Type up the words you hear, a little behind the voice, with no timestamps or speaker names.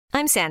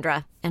I'm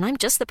Sandra, and I'm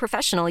just the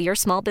professional your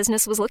small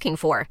business was looking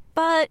for.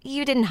 But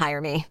you didn't hire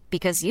me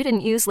because you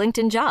didn't use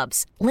LinkedIn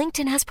Jobs.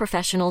 LinkedIn has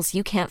professionals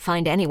you can't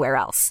find anywhere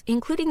else,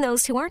 including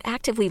those who aren't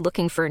actively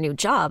looking for a new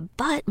job,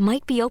 but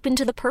might be open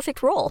to the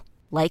perfect role,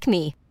 like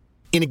me.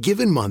 In a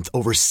given month,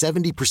 over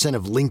 70%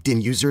 of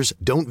LinkedIn users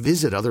don't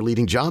visit other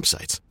leading job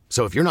sites.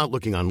 So if you're not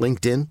looking on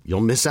LinkedIn,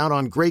 you'll miss out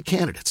on great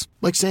candidates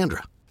like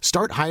Sandra.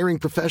 Start hiring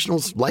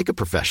professionals like a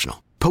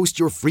professional. Post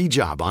your free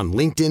job on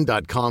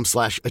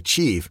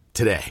linkedin.com/achieve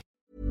today.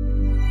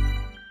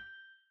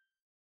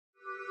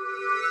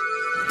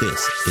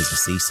 This is a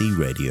CC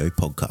Radio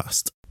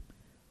podcast.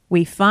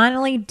 We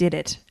finally did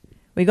it.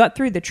 We got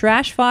through the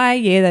trash fire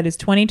year that is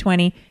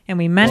 2020, and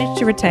we managed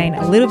to retain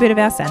a little bit of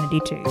our sanity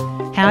too.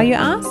 How, you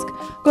ask?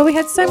 Well, we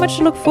had so much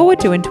to look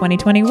forward to in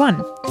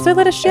 2021, so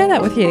let us share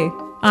that with you.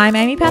 I'm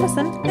Amy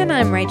Patterson. And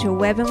I'm Rachel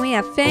Webb, and we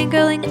are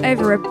fangirling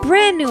over a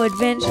brand new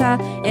adventure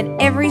and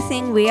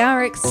everything we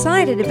are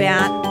excited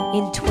about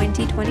in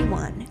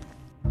 2021.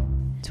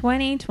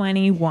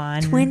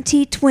 2021.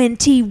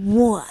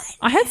 2021.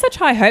 I had such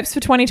high hopes for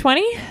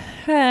 2020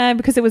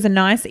 because it was a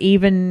nice,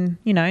 even,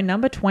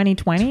 number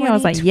 2020. I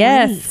was like,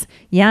 yes,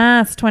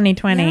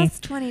 2020. Yes,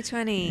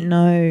 2020.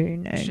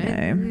 No.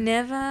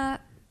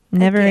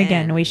 Never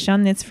again. We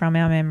shun this from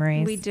our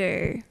memories. We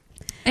do.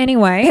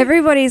 Anyway.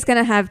 Everybody's going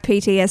to have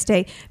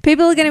PTSD.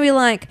 People are going to be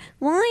like,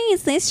 why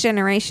is this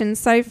generation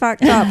so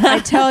fucked up? I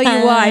tell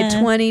you why,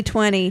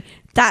 2020.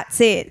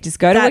 That's it. Just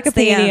go to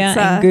Wikipedia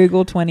and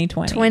Google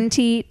 2020.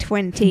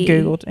 2020.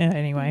 Google.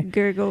 Anyway.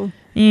 Google.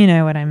 You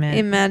know what I meant.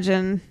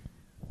 Imagine.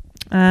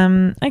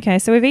 Okay,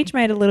 so we've each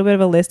made a little bit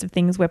of a list of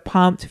things we're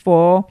pumped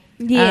for.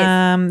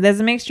 Yes. There's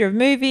a mixture of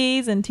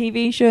movies and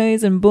TV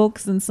shows and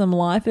books and some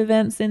life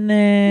events in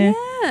there.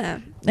 Yeah.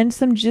 And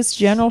some just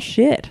general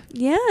shit.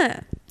 Yeah.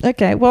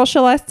 Okay, well,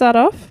 shall I start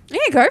off? Yeah,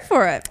 go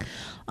for it.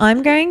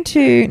 I'm going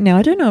to... Now,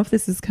 I don't know if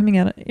this is coming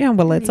out... Yeah,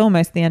 well, it's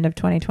almost the end of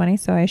 2020,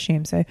 so I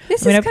assume so.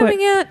 This is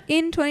coming out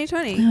in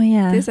 2020. Oh,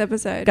 yeah. This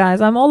episode.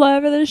 Guys, I'm all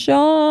over the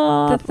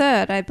shop. The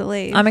 3rd, I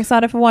believe. I'm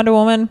excited for Wonder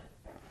Woman.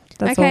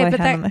 That's all I but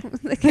had on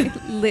there.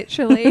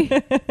 Literally,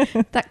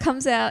 that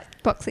comes out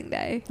Boxing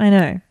Day. I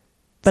know,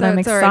 but So I'm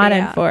it's already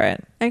excited out. for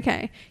it.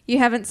 Okay. You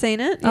haven't seen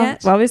it Oh,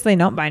 yet? well, obviously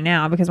not by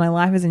now because my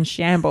life is in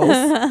shambles.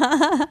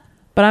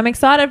 But I'm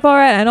excited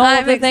for it and all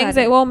of the things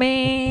it will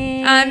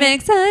mean. I'm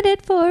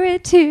excited for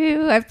it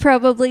too. I've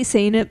probably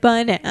seen it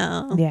by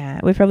now. Yeah,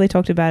 we've probably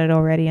talked about it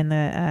already in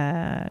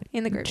the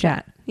group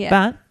chat. Yeah.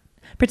 But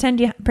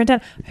pretend.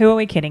 Who are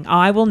we kidding?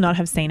 I will not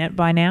have seen it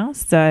by now,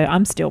 so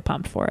I'm still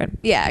pumped for it.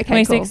 Yeah,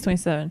 okay, 26, cool.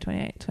 27,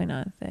 28,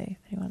 29, 30,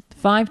 31.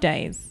 5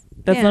 days.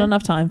 That's Yeah. not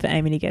enough time for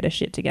Amy to get her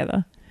shit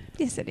together.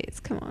 Yes, it is.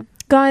 Come on.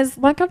 Guys,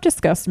 like I've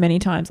discussed many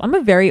times, I'm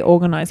a very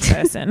organised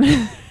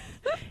person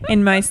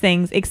in most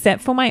things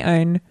except for my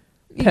own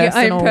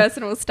personal... Your own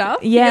personal stuff?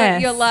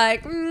 Yes. You're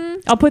like...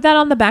 I'll put that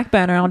on the back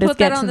burner. I'll just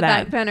get to that. Put that on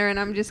the back burner and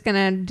I'm just going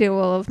to do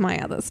all of my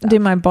other stuff. Do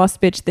my boss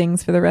bitch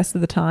things for the rest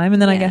of the time.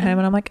 And then I get Yeah. home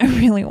and I'm like, I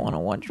really want to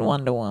watch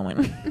Wonder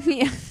Woman.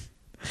 Yeah.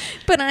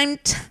 But I'm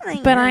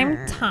tired.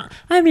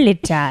 I'm a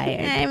little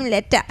tired. I'm a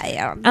little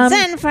tired.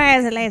 Zen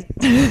fires a laser.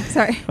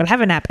 Sorry. We'll have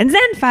a nap. And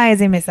then fires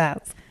the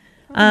missiles.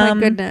 Oh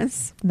my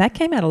goodness. That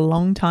came out a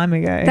long time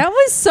ago. That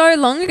was so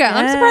long ago.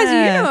 I'm surprised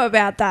you know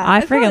about that.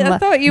 I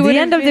thought you would The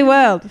end of the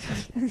world.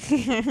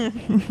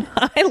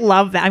 I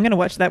love that. I'm going to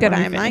watch that Good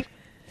one. eye, Mike.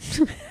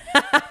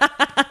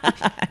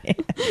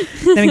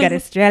 Then we got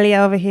Australia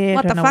over here.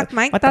 What the fuck,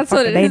 mate? That's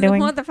what it is.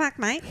 What the fuck,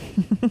 mate?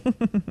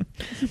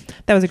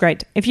 That was a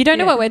great. If you don't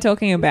know what we're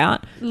talking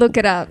about, look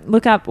it up.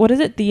 Look up. What is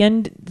it? The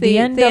end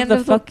of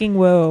the fucking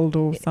world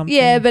or something.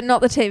 Yeah, but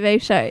not the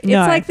TV show. It's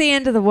like the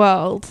end of the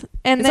world,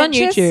 and it's on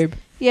YouTube.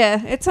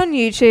 Yeah, it's on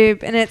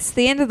YouTube, and it's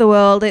the end of the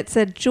world. It's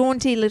a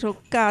jaunty little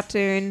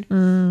cartoon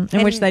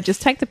in which they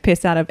just take the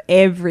piss out of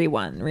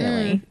everyone.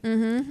 Really.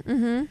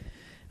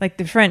 Like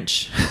the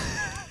French.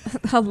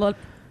 A lot.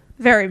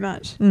 Very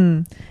much.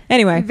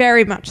 Anyway.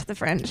 Very much the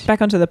French.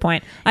 Back onto the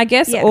point. I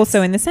guess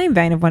also in the same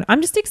vein of one,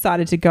 I'm just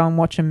excited to go and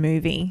watch a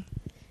movie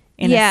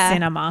in a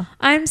cinema.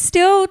 I'm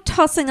still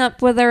tossing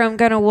up whether I'm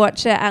going to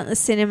watch it at the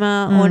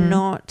cinema or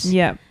not.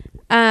 Yeah.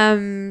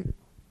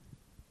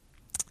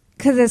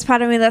 Because there's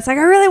part of me that's like,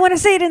 I really want to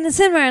see it in the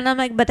cinema. And I'm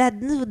like, but I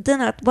do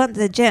not want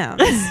the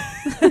germs.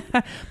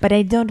 But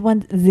I don't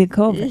want the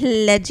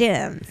COVID. The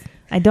germs.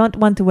 I don't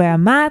want to wear a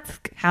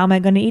mask. How am I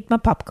going to eat my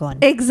popcorn?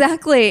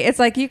 Exactly. It's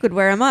like you could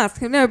wear a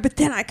mask. No, but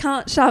then I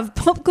can't shove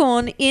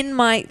popcorn in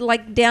my,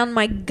 down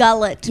my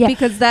gullet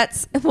because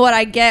that's what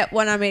I get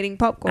when I'm eating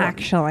popcorn.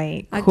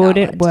 Actually, could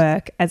it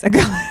work as a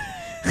gullet?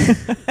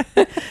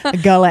 A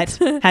gullet.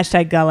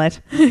 Hashtag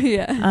gullet.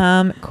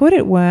 Yeah. Could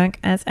it work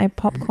as a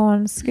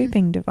popcorn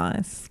scooping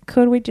device?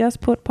 Could we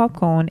just put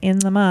popcorn in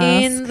the mask?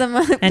 And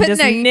but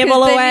just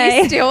nibble away?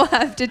 Then you still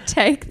have to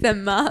take the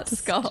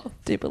mask off.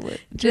 Dribble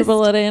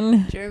it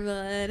in. Dribble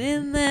it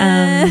in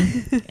there.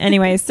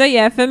 Anyway, so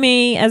yeah, for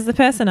me, as the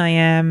person I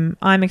am,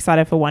 I'm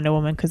excited for Wonder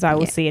Woman because I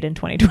will see it in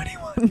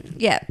 2021.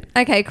 Yeah.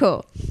 Okay,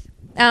 cool.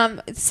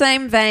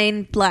 Same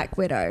vein, Black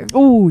Widow.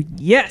 Oh,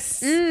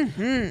 yes.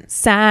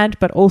 Sad,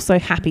 but also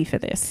happy for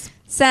this.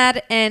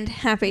 Sad and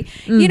happy.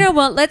 You know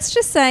what? Let's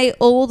just say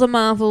all the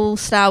Marvel,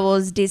 Star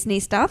Wars, Disney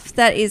stuff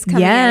that is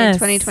coming out in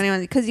 2021,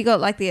 because you got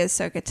like the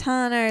Ahsoka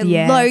Tano,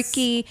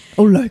 Loki.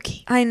 Oh,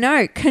 Loki. I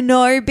know.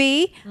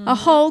 Kenobi, a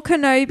whole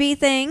Kenobi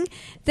thing.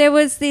 There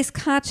was this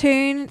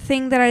cartoon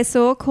thing that I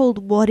saw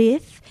called What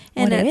If?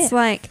 And it's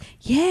like,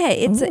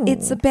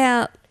 it's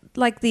about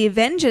like the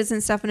Avengers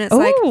and stuff. And it's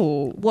like,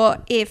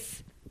 what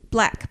if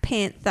Black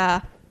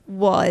Panther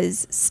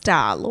was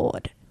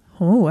Star-Lord?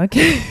 Oh,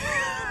 okay.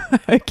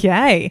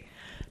 Okay.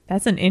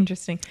 That's an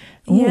interesting.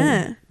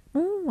 Yeah.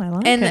 Oh, I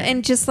like it.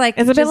 And just like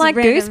it's a bit like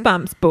random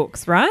Goosebumps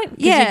books, right?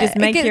 Yeah, you just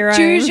make your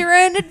choose own. your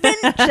own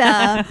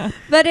adventure.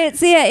 But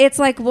it's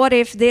like, what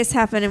if this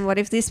happened, and what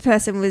if this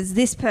person was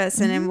this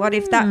person, and what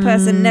if that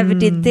person never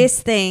did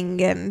this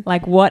thing, and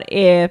like, what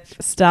if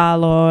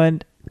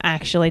Star-Lord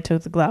actually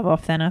took the glove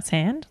off Thanos'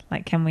 hand?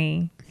 Like, can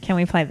we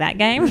play that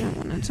game? I don't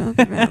want to talk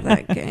about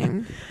that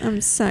game.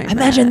 I'm so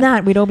Imagine mad.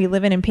 that. We'd all be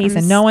living in peace I'm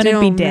and no one would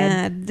be still dead.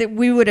 mad that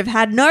we would have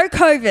had no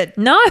COVID.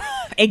 No,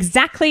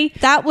 exactly.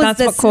 That's what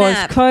snap.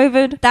 caused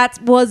COVID.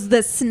 That was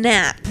the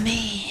snap.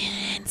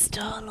 Man,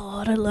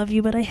 Star-Lord, I love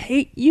you, but I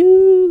hate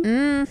you.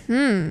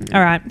 Mm-hmm.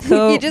 All right,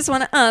 cool. You just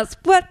want to ask,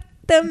 what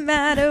the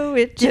matter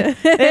with you?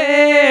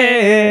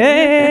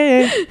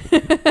 A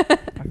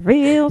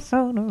real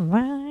soul of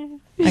mine.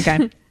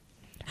 Okay.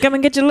 Come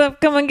and get your love.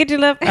 Come and get your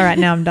love. All right,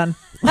 now I'm done.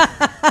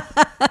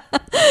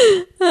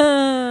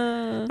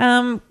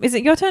 Is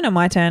it your turn or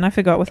my turn? I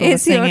forgot with all the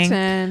singing. It's your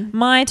turn.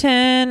 My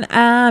turn.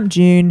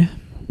 June.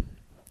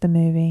 The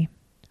movie.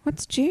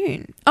 What's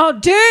June? Oh,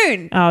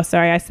 Dune. Oh,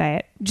 sorry, I say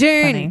it.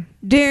 June.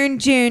 Funny.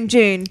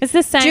 June. It's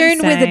the same. June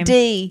with a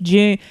D.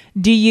 June.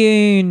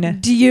 Dune.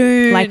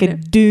 Like a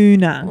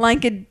doona.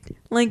 Like a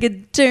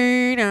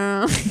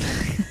doona.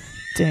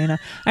 Doona.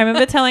 I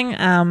remember telling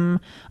a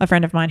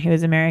friend of mine who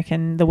is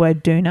American the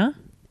word doona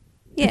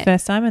the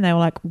first time, and they were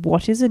like,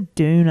 "What is a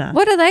doona?"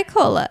 What do they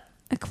call it?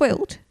 A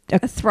quilt?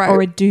 A throat?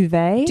 Or a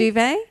duvet?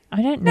 Duvet?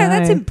 I don't know. No,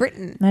 that's in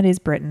Britain. That is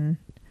Britain.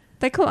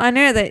 They call. I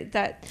know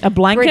that A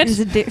blanket? Britain's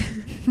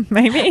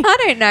Maybe. I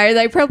don't know.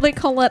 They probably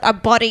call it a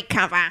body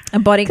cover. A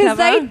body cover? Because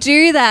they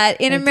do that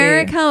in They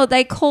America.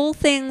 They call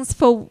things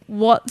for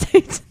what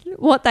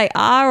they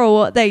are or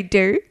what they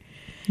do.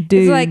 Dude.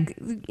 It's like,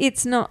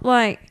 it's not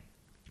like,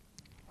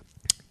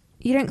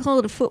 you don't call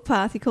it a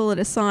footpath, you call it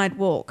a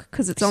sidewalk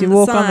because it's on you the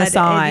walk side. on the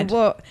side. And you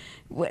walk.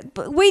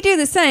 But we do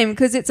the same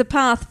because it's a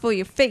path for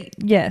your feet.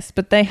 Yes,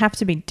 but they have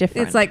to be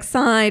different. It's like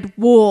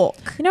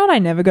sidewalk. You know what I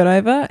never got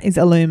over is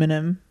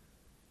aluminum.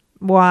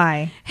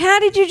 Why? How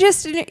did you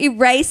just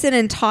erase an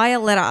entire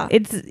letter?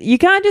 You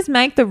can't just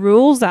make the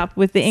rules up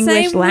with the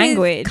English Same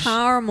language. With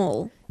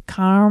caramel.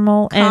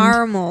 Caramel.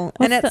 And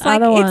what's it's the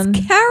like, other one?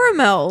 it's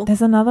caramel.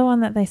 There's another one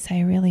that they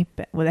say really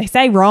well, they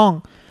say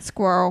wrong.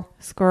 Squirrel.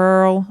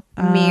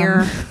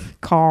 Mirror.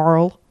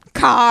 Carl.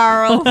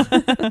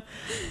 No,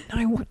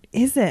 what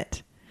is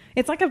it?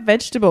 It's like a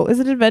vegetable. Is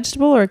it a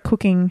vegetable or a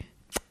cooking?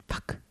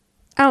 Fuck.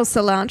 Oh,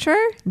 cilantro?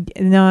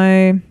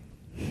 No.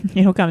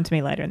 It'll come to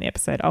me later in the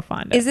episode. I'll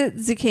find it. Is it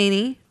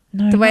zucchini?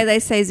 No. The way they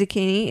say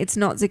zucchini, it's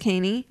not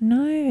zucchini.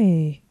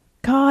 No.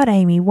 God,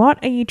 Amy, what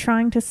are you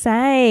trying to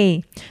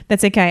say?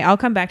 That's okay. I'll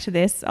come back to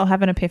this. I'll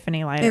have an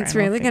epiphany later. It's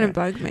really going to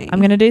bug me. I'm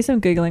going to do some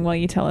Googling while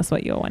you tell us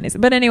what your one is.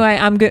 But anyway,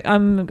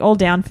 I'm all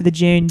down for the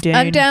June Dune.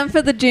 I'm down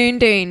for the June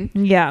Dune.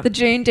 Yeah. The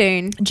June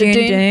Dune.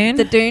 Dune.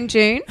 The Dune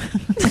June.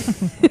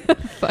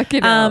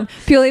 Fucking hell.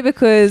 Purely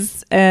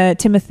because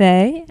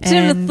Timothy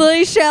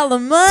Chalamet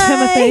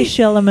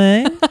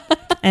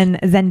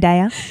and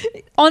Zendaya.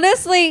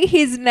 Honestly,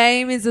 his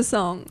name is a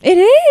song. It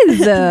is.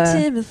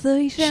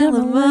 Timothy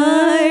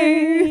Chalamet.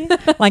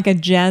 Like a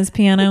jazz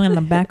piano in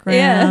the background.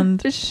 Yeah,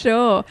 for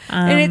sure.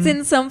 And it's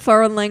in some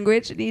foreign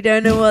language and you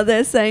don't know what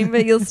they're saying,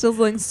 but you'll still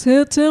sing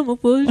Sir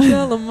Timothy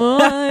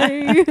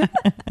Chalamet.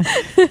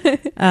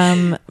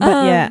 But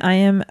yeah, I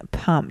am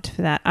pumped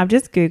for that. I've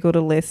just Googled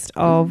a list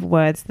of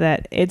words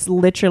that it's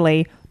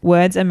literally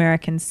words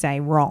Americans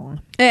say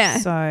wrong. Yeah.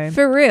 So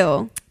for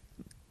real.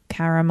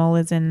 Caramel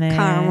is in there.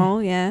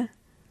 Caramel, yeah.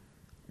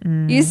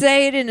 You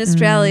say it in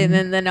Australian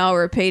and then I'll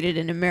repeat it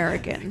in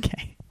American.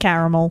 Okay.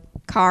 Caramel.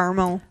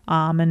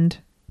 Almond.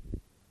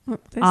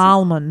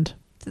 Almond.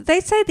 Did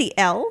they say the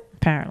L?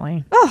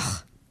 Apparently.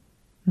 Ugh.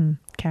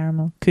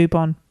 Caramel.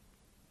 Coupon.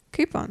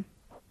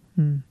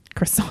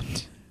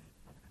 Croissant.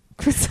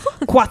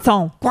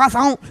 Croissant.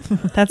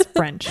 That's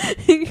French. Stop.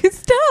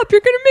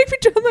 You're going to make me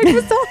drop my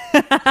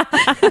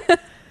croissant.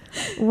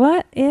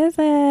 What is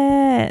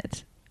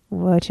it?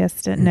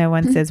 Worcester. No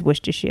one says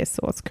Worcestershire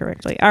sauce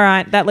correctly. All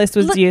right. That list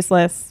was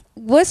useless.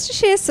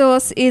 Worcestershire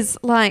sauce is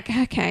like,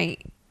 okay,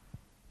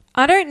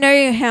 I don't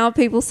know how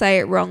people say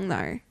it wrong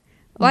though.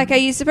 Like, are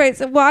you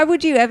supposed? Why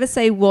would you ever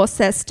say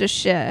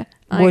Worcestershire?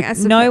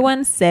 No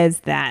one says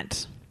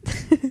that.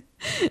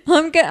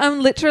 I'm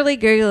literally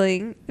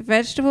Googling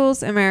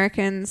vegetables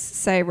Americans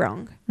say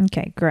wrong.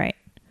 Okay, great.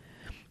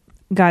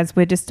 Guys,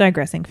 we're just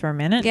digressing for a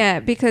minute. Yeah,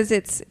 because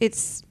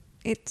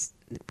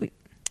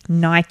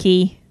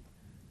Nike.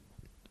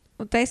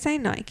 Well, they say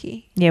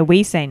Nike. Yeah,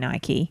 we say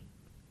Nike.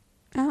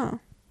 Oh.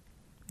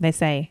 They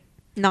say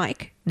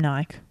Nike.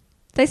 Nike.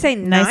 They say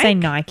Nike? They say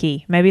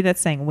Nike. Maybe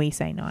that's saying we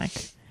say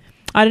Nike.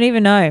 I don't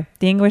even know.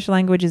 The English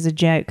language is a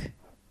joke.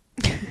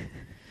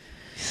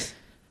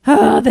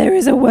 Oh, there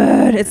is a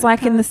word. It's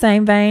like in the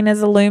same vein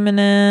as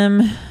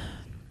aluminum.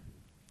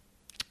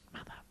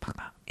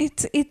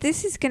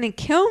 This is going to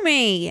kill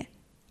me.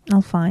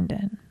 I'll find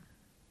it.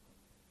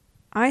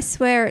 I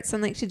swear it's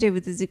something to do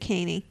with the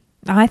zucchini.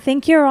 I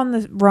think you're on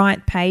the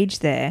right page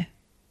there.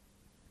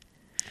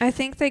 I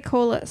think they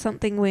call it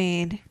something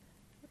weird.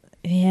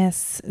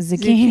 Yes,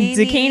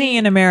 zucchini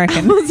in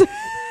American.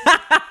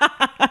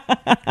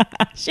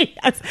 She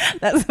has.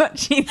 That's what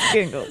she's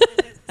Googled.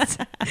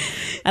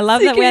 I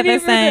love that we're the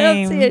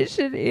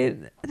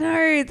same.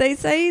 No, they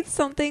say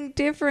something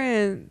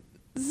different.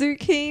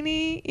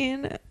 Zucchini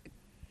in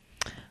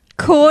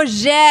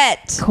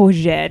courgette.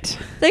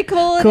 They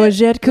call it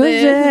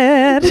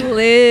courgette.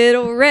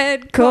 Little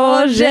red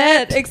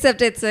courgette.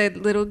 Except it's a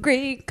little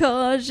green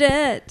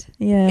courgette.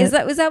 Yeah.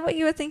 Was that what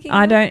you were thinking?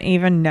 I don't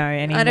even know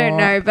anymore. I don't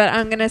know, but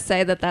I'm going to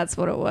say that that's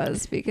what it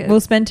was because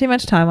we'll spend too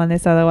much time on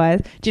this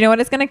otherwise. Do you know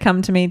what is going to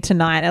come to me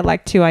tonight at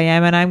like 2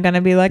 a.m. and I'm going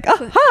to be like,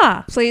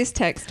 aha! Please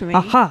text me.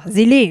 Aha,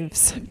 the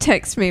leaves.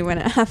 Text me when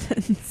it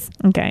happens.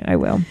 Okay, I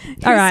will.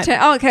 All right.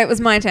 Okay, it was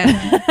my turn.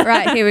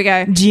 Right, here we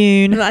go.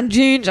 June.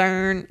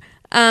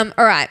 All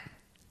right.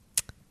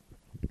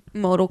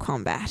 Mortal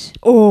Kombat.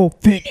 Oh,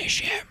 finish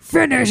him.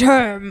 Finish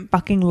him.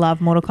 Fucking love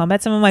Mortal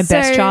Kombat. Some of my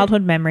best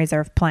childhood memories are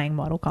of playing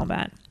Mortal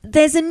Kombat.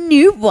 There's a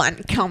new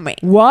one coming.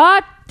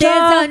 What?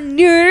 There's a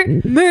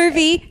new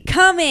movie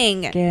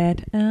coming.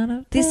 Get out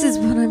of This is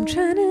what I'm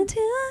trying to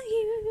tell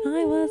you.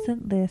 I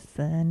wasn't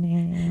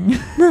listening.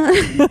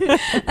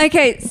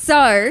 Okay,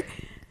 so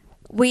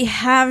we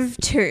have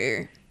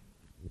to.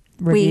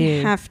 Review.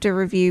 We have to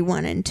review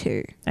 1 and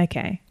 2.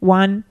 Okay.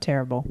 1,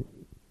 terrible.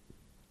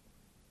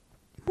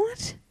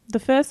 What? The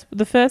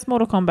first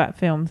Mortal Kombat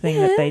film thing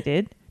that they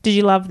did. Did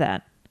you love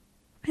that?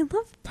 I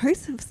love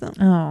both of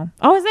them.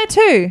 Oh, is there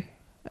 2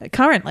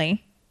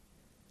 currently?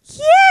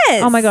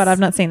 Yes. Oh my God, I've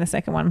not seen the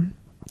second one.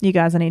 You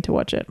guys, I need to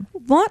watch it.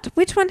 What?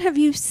 Which one have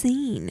you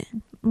seen?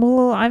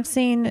 Well, I've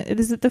seen,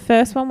 is it the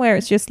first one where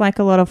it's just like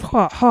a lot of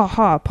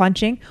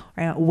punching?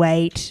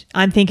 Wait,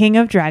 I'm thinking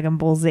of Dragon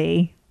Ball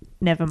Z.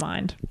 Never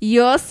mind.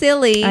 You're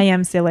silly. I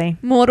am silly.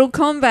 Mortal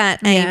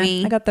Kombat, Amy.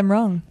 Yeah, I got them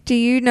wrong. Do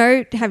you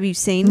know? Have you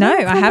seen? No,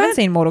 Mortal Kombat? I haven't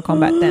seen Mortal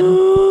Kombat then.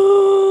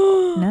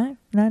 No.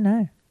 Oh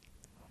my!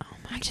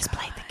 I just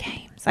played the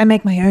games. I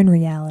make my own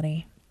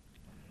reality.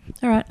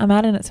 All right, I'm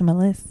adding it to my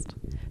list.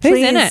 Who's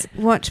in it?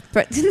 Watch,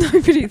 but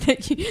nobody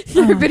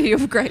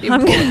of great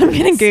importance. I'm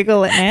going to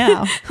Google it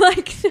now.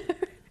 Like, no.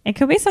 It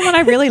could be someone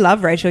I really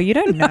love, Rachel. You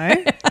don't know.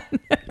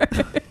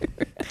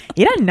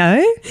 You don't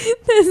know?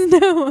 There's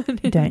no one.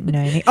 You don't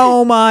know me.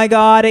 Oh my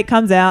God, it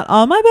comes out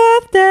on my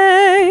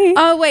birthday.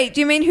 Oh wait,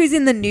 do you mean who's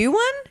in the new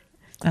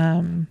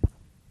one?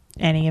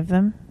 Any of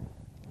them?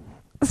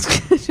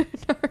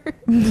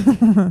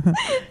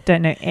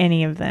 Don't know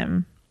any of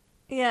them.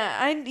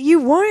 Yeah, you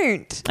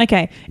won't.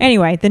 Okay.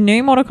 Anyway, the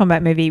new Mortal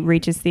Kombat movie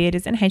reaches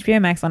theaters and HBO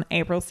Max on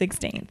April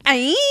 16th.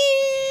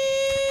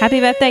 Happy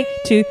birthday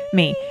to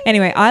me.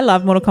 Anyway, I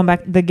love Mortal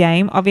Kombat, the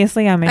game.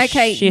 Obviously, I'm a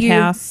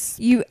shithouse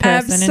You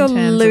person in terms of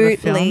a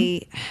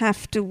absolutely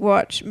have to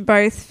watch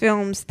both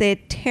films. They're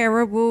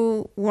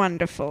terrible,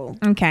 wonderful.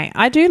 Okay.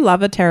 I do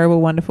love a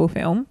terrible, wonderful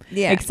film.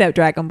 Yeah. Except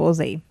Dragon Ball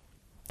Z.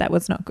 That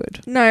was not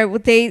good. No,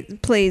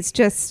 please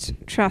just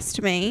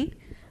trust me.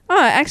 Oh,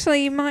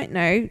 actually, you might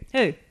know.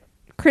 Who?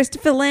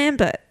 Christopher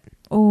Lambert.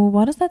 Oh,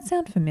 why does that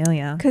sound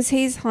familiar? Because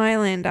he's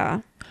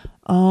Highlander.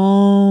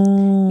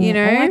 Oh. You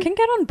know? I can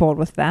get on board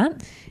with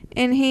that.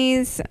 And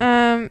he's,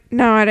 no,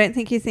 I don't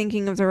think you're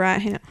thinking of the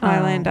right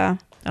Highlander.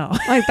 Oh.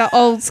 Like the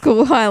old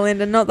school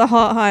Highlander, not the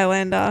hot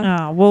Highlander.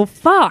 Oh, well,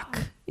 fuck.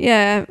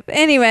 Yeah.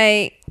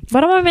 Anyway.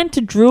 What am I meant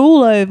to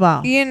drool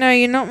over? You know,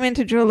 you're not meant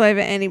to drool over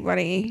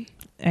anybody.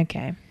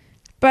 Okay.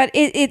 But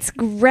it's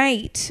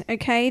great,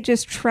 okay?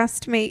 Just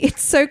trust me.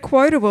 It's so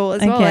quotable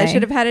as well. I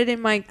should have had it in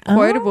my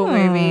quotable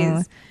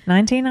movies.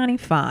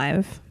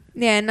 1995.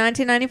 Yeah,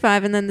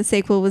 1995, and then the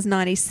sequel was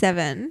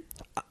 97.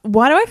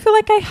 Why do I feel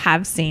like I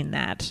have seen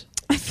that?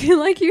 I feel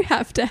like you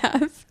have to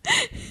have.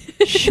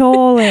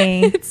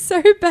 Surely. It's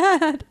so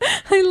bad.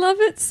 I love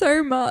it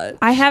so much.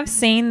 I have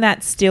seen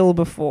that still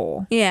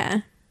before.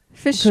 Yeah.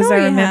 For sure. Because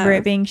I remember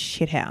it being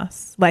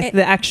shithouse. Like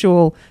the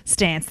actual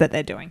stance that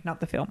they're doing, not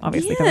the film,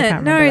 obviously. Yeah, I can't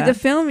remember that. the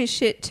film is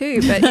shit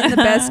too, but in the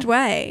best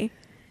way.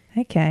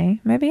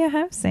 Okay, maybe I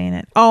have seen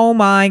it. Oh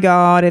my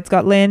God, it's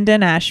got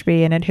Lyndon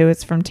Ashby in it, who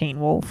is from Teen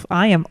Wolf.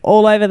 I am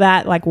all over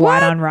that like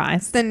white on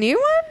rice. The new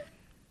one?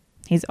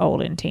 He's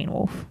old in Teen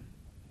Wolf.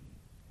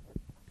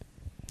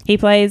 He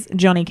plays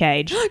Johnny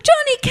Cage.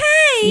 Johnny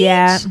Cage!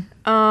 Yeah.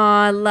 Oh,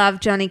 I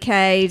love Johnny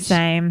Cage.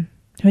 Same.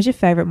 Who's your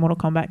favourite Mortal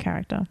Kombat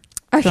character?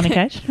 Johnny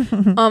Cash.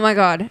 Oh my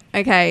God.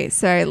 Okay,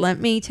 so let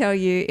me tell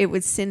you, it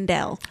was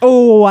Sindel.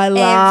 Oh, I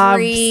love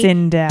Every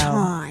Sindel.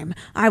 time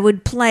I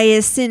would play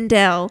as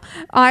Sindel,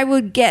 I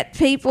would get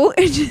people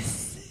just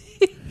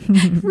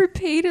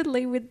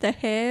repeatedly with the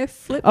hair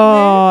flip.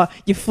 Oh,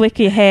 you flick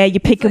your hair, you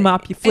pick them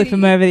up, you flip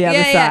them over the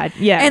other side.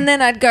 Yeah. And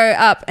then I'd go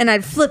up and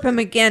I'd flip them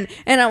again,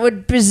 and I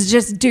would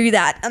just do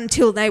that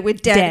until they were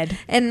dead.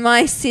 And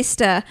my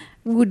sister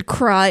would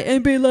cry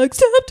and be like,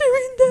 "Stop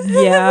doing that!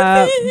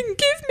 Yeah.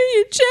 Give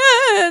me a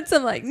chance!"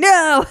 I'm like,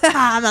 "No,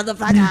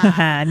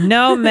 motherfucker,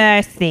 No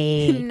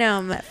mercy.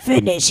 no,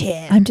 finish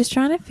him." I'm just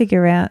trying to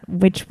figure out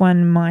which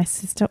one my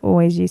sister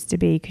always used to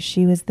be, because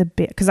she was the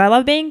bit. Because I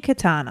love being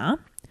Katana,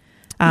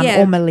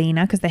 or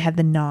Melina, because they had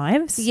the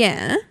knives.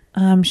 Yeah.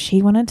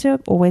 She wanted to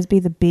always be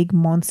the big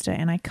monster,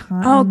 and I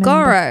can't. Oh,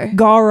 remember. Goro.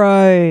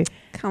 Goro.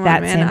 Come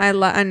That's on, man.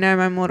 him. I know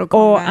my Mortal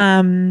Or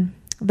Kombat.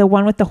 the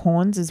one with the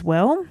horns as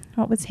well.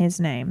 What was his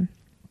name?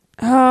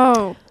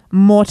 Oh,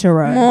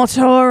 Mortoro.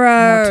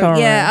 Mortoro.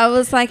 Yeah, I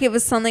was like, it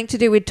was something to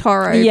do with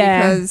Toro.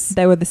 Yeah, because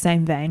they were the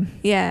same vein.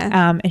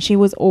 yeah, And she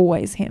was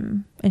always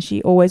him, and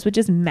she always would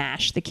just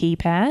mash the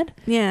keypad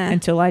yeah.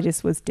 until I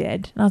just was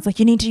dead. And I was like,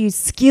 you need to use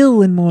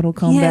skill in Mortal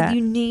Kombat. Yeah,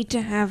 you need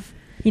to have.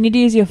 You need to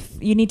use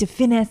you need to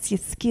finesse your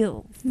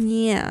skills.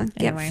 Yeah,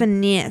 get Anyway.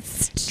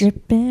 finessed.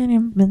 Dripping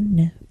in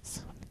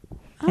finesse.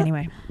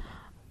 Anyway,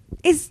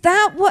 Is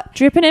that what?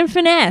 dripping in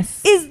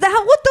finesse. Is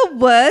that what the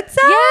words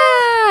are?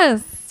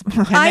 Yes.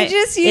 I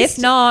just used.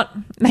 If not,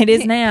 it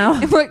is now.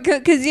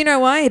 Because you know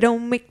why? It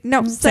don't make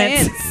no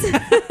sense.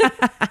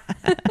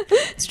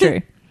 It's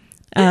true.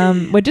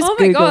 We're just Oh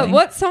my God, Googling.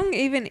 what song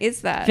even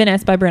is that?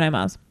 Finesse by Bruno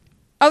Mars.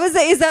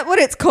 Is that what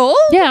it's called?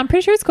 Yeah, I'm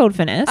pretty sure it's called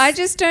Finesse. I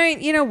just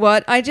don't, you know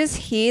what? I just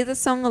hear the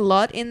song a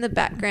lot in the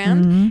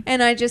background Mm-hmm.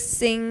 and I just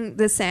sing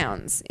the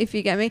sounds, if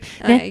you get me.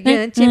 I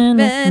got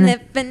you,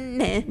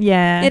 finesse.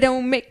 Yeah. It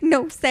don't make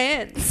no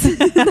sense.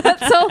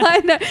 That's all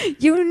I know.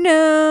 You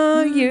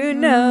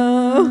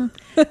know.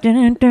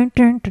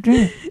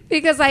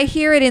 Because I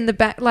hear it in the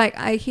back, like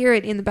I hear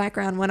it in the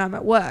background when I'm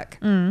at work.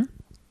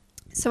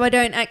 So I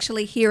don't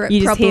actually hear it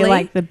You just properly. hear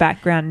like the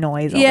background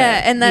noise of yeah,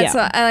 it. and that's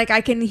yeah. what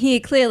I can hear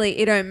clearly.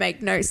 It don't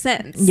make no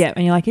sense. Yeah,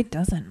 and you're like, it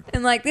doesn't.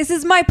 And like, this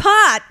is my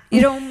part.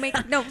 It don't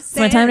make no sense. It's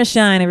my time to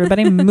shine.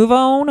 Everybody move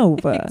on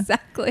over.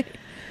 Exactly.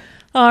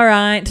 All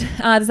right.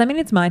 Does that mean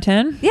it's my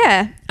turn?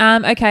 Yeah.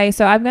 Okay,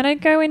 so I'm going to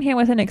go in here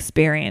with an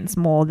experience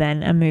more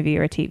than a movie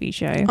or a TV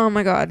show. Oh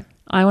my God.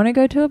 I want to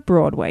go to a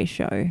Broadway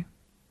show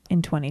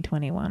in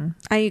 2021.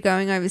 Are you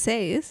going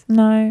overseas?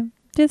 No,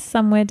 just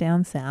somewhere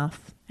down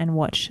south and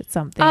watch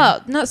something.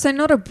 Oh, no. So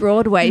not a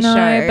Broadway no,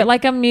 show. but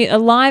like a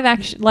live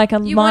action, like a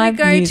you live want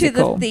to go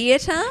musical. to the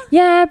theatre?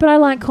 Yeah, but I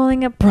like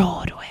calling it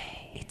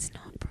Broadway. It's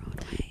not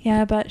Broadway.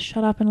 Yeah, but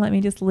shut up and let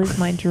me just live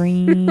my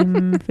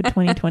dream for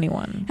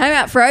 2021. How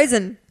about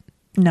Frozen?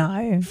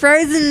 No.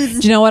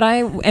 Frozen's. Do you know what I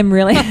am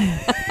really...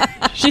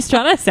 She's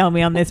trying to sell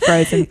me on this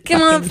Frozen.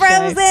 Come on, fucking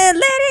Frozen. show. Let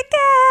it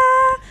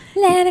go.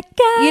 Let it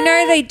go. You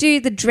know they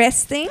do the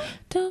dress thing?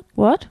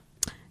 What?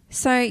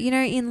 So, you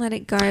know, in Let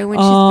It Go, when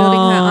she's building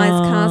her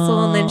ice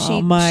castle and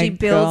then my she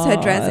builds her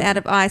dress God. out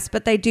of ice,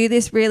 but they do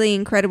this really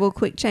incredible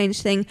quick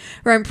change thing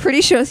where I'm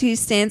pretty sure she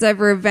stands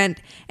over a vent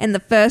and the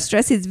first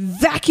dress is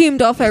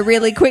vacuumed off her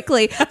really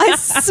quickly. I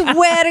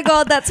swear to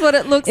God, that's what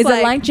it looks Is like.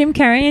 it like Jim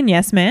Carrey in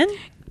Yes Man?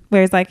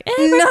 Where he's like,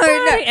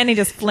 everybody, and he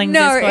just flings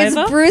No, his it's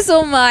clothes off? Bruce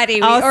Almighty.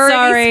 We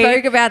already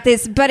spoke about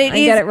this, but it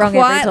is get it wrong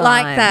quite every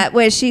like time. that,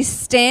 where she's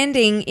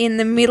standing in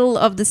the middle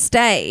of the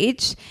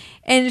stage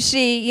and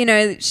she, you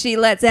know, she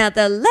lets out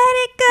the let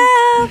it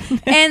go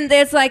and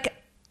there's like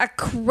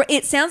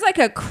it sounds like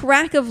a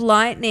crack of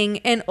lightning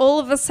and all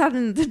of a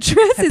sudden the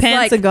dress Her is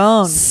pants like are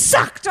gone.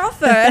 sucked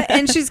off her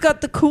and she's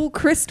got the cool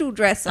crystal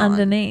dress on.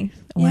 Underneath.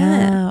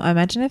 Yeah. Wow.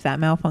 Imagine if that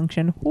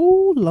malfunctioned.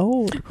 Oh,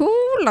 Lord.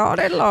 Ooh,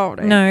 lordy,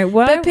 lordy. No,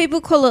 what? But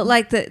people call it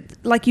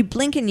like you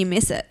blink and you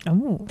miss it.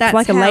 Oh, it's That's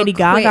like a how Lady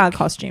Gaga quick.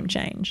 costume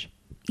change.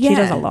 Yeah. She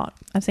does a lot.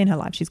 I've seen her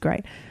live. She's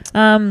great.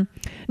 No,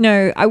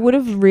 I would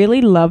have really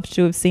loved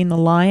to have seen The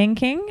Lion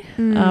King,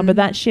 but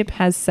that ship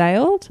has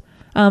sailed.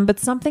 But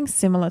something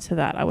similar to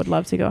that, I would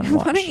love to go and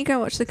watch. Why don't you go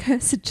watch The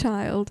Cursed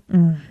Child?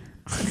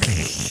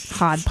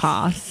 Hard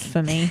pass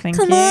for me. Thank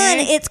Come you. on,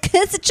 it's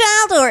Cursed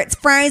Child or it's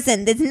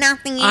Frozen. There's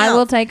nothing else. I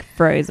will take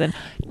Frozen. Do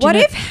What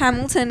you know- if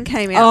Hamilton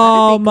came out?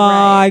 Oh That'd be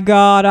my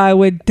God, I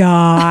would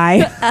die.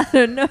 great. I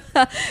don't know.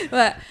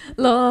 But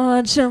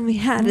Lord, show me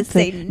how to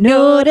say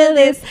no to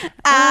this.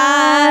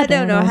 I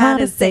don't know how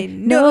to say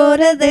no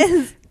to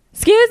this.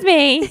 Excuse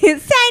me.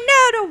 Say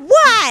no to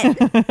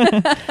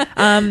what?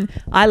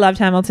 I loved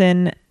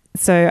Hamilton.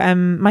 So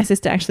my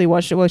sister actually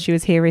watched it while she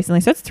was here recently.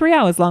 So it's 3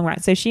 hours long,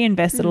 right? So she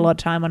invested a lot of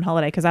time on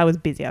holiday because I was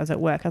busy. I was at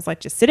work. I was like,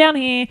 just sit down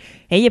here,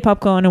 eat your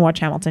popcorn and watch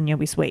Hamilton. You'll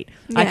be sweet.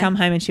 I Yeah. come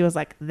home and she was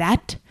like,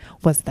 that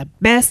was the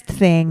best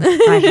thing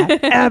I have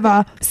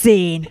ever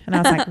seen. And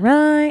I was like,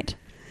 right.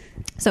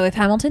 So if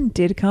Hamilton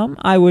did come,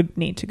 I would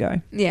need to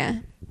go. Yeah.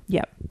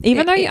 Yep.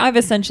 Even though I've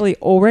essentially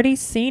already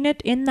seen it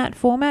in that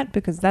format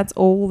because that's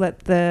all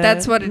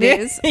that's what it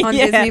is on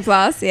Disney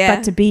Plus. Yeah.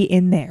 But to be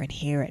in there and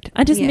hear it,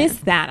 I just miss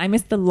that. I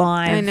miss the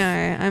live. I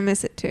know. I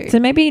miss it too. So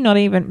maybe not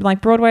even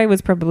like Broadway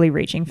was probably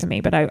reaching for me,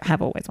 but I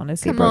have always wanted to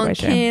see a Broadway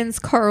show. Come on, Cairns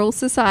Choral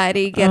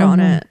Society, get on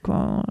it.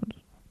 God.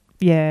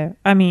 Yeah.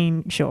 I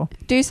mean, sure.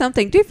 Do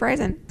something. Do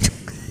Frozen.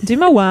 Do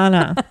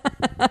Moana.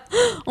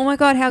 Oh my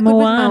God, how good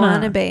would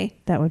Moana be?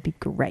 That would be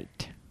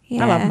great.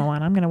 Yeah. I love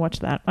Moana. I'm going to watch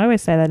that. I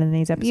always say that in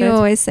these episodes. You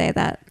always say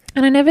that.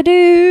 And I never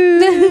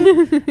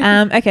do.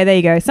 Okay, there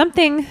you go.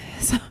 Something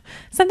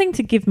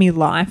to give me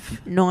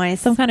life.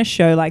 Nice. Some kind of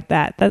show like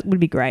that. That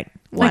would be great.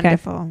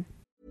 Wonderful. Okay.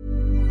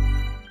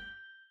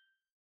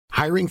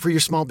 Hiring for your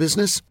small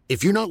business?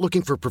 If you're not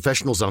looking for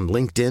professionals on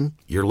LinkedIn,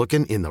 you're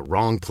looking in the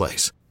wrong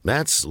place.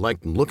 That's like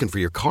looking for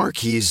your car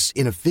keys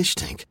in a fish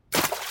tank.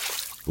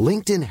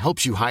 LinkedIn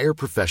helps you hire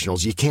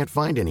professionals you can't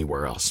find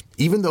anywhere else,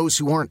 even those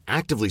who aren't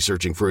actively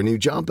searching for a new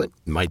job but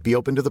might be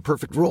open to the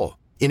perfect role.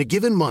 In a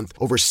given month,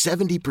 over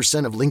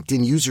 70% of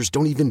LinkedIn users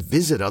don't even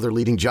visit other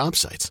leading job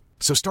sites.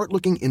 So start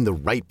looking in the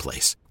right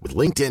place. With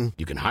LinkedIn,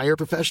 you can hire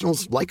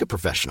professionals like a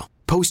professional.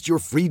 Post your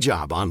free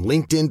job on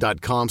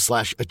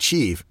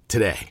linkedin.com/achieve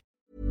today.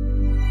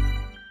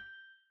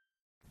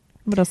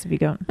 What else have you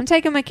got? I'm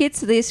taking my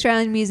kids to the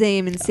Australian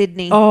Museum in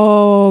Sydney.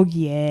 Oh,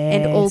 yeah.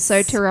 And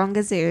also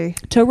Taronga Zoo.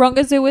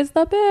 Taronga Zoo is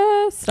the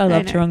best. I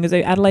love Taronga Zoo.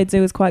 Adelaide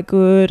Zoo is quite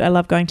good. I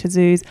love going to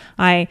zoos.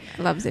 I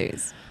love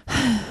zoos.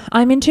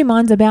 I'm in two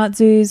minds about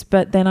zoos,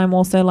 but then I'm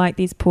also like,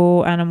 these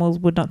poor animals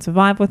would not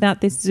survive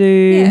without this zoo.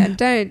 Yeah,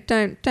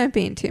 don't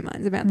be in two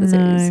minds about the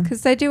zoos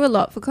because they do a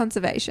lot for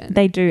conservation.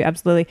 They do,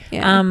 absolutely.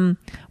 Yeah.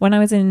 When I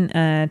was in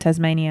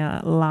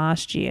Tasmania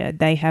last year,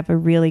 they have a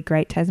really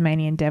great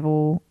Tasmanian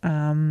devil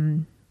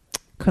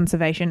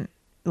conservation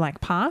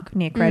like park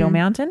near Cradle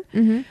Mountain,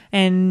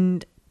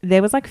 and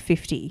there was like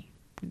 50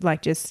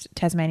 like just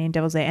Tasmanian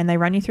devils there, and they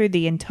run you through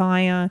the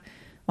entire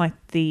like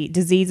the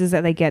diseases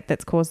that they get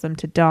that's caused them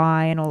to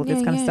die and all of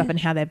this kind of stuff, and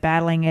how they're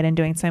battling it and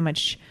doing so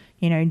much,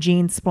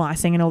 gene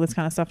splicing and all this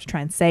kind of stuff to try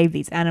and save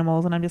these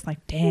animals. And I'm just like,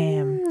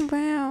 damn.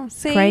 Wow.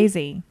 See?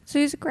 Crazy.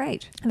 Zoos are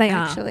great. They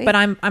actually. are. But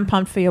I'm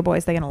pumped for your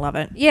boys. They're going to love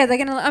it. Yeah, they're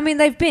going to, I mean,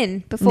 they've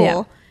been before.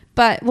 Yeah.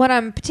 But what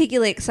I'm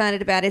particularly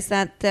excited about is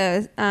that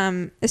the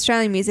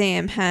Australian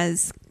Museum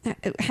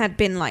had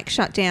been like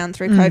shut down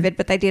through COVID,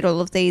 but they did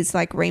all of these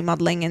like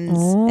remodeling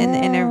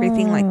and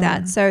everything like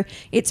that. So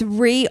it's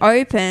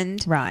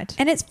reopened. Right.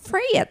 And it's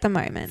free at the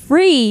moment.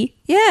 Free?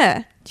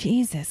 Yeah.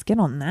 Jesus, get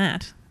on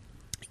that.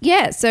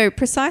 Yeah, so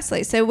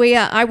precisely. So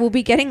I will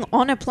be getting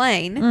on a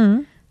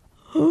plane.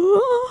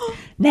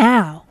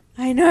 Now.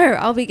 I know.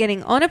 I'll be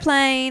getting on a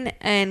plane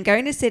and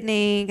going to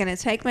Sydney, going to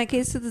take my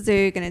kids to the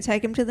zoo, going to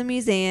take them to the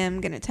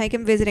museum, going to take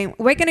them visiting.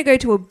 We're going to go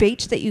to a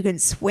beach that you can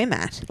swim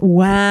at.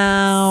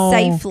 Wow.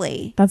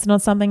 Safely. That's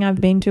not something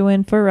I've been to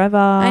in forever.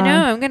 I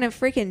know. I'm going to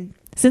freaking...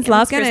 Since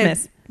last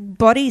Christmas.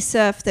 Body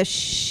surf the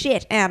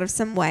shit out of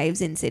some waves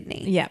in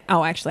Sydney. Yeah.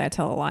 Oh, actually, I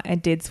tell a lie. I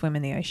did swim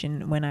in the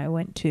ocean when I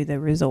went to the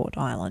resort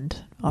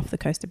island off the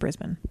coast of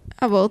Brisbane.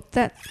 Oh, well,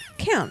 that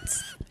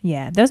counts.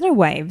 Yeah. There's no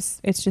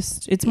waves.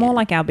 It's more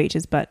like our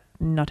beaches, but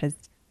not as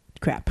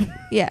crap.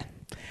 Yeah.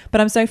 But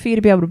I'm so for you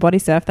to be able to body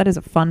surf. That is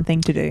a fun thing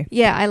to do.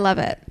 Yeah, I love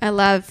it. I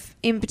love,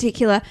 in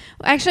particular,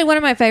 actually one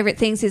of my favorite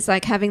things is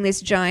like having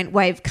this giant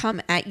wave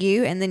come at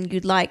you and then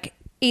you'd like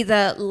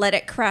either let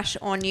it crash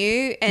on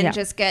you and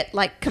just get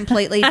like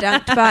completely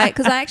dunked by it,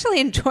 because I actually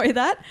enjoy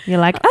that. You're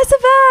like, I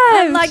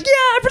survived. I'm like,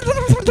 yeah,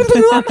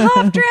 I'm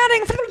half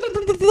drowning.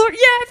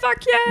 Yeah,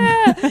 fuck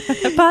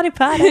yeah.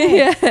 Party.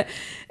 Yeah.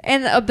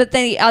 And but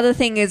then the other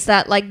thing is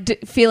that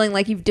like feeling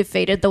like you've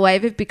defeated the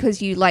wave because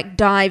you like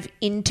dive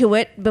into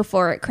it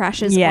before it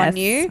crashes on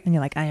you. And you're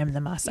like, I am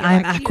the master. I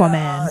am like,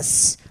 Aquaman.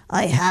 Yes,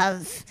 I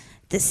have...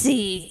 The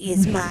sea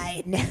is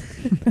mine.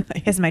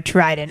 Here's my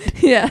trident.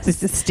 Yeah.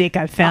 This is a stick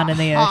I found in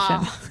the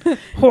ocean.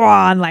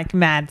 And like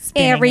mad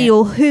spinning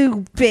Ariel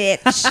who,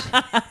 bitch.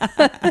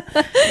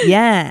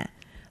 Yeah.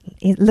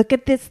 Look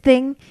at this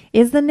thing.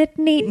 Isn't it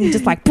neat? And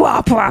just like,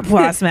 blah, blah,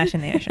 blah, smash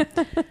in the ocean.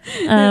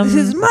 This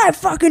is my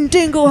fucking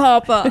dingle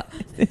hopper.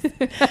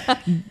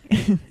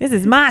 This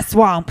is my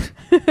swamp.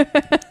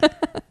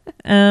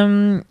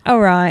 All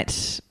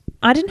right.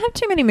 I didn't have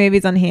too many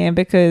movies on here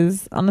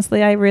because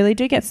honestly, I really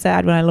do get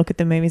sad when I look at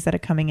the movies that are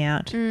coming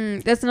out.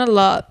 There's not a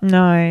lot.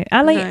 No.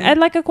 I'd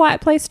like A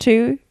Quiet Place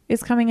 2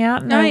 is coming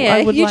out. No, yeah.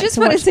 I would you like just to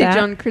want to watch see that.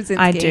 John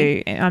Krasinski. I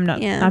do. I'm not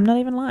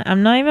even lying.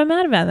 I'm not even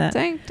mad about that.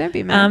 Don't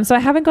be mad. So I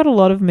haven't got a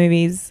lot of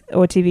movies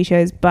or TV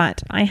shows,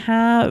 but I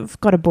have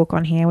got a book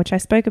on here, which I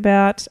spoke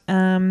about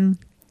in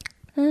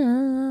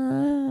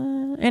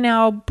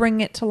our Bring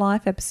It to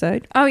Life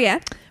episode. Oh, yeah.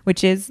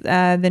 Which is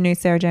the new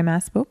Sarah J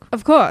Maas book.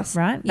 Of course.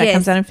 Right? That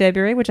comes out in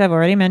February, which I've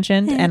already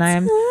mentioned. And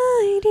I'm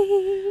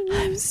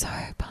so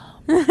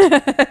pumped.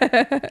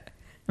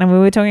 And we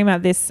were talking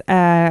about this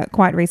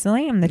quite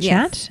recently in the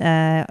chat,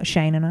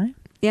 Shane and I.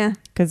 Yeah.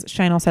 Because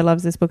Shane also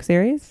loves this book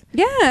series.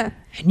 Yeah.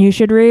 And you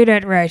should read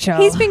it, Rachel.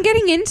 He's been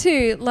getting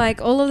into like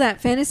all of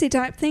that fantasy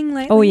type thing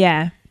lately. Oh,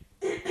 yeah.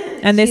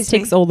 And this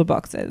ticks all the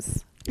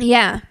boxes.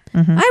 Yeah.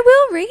 I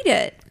will read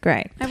it.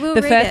 Great. I will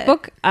The read first it.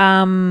 book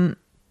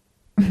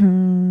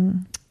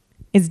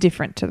is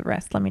different to the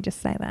rest. Let me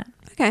just say that.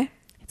 Okay.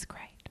 It's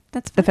great.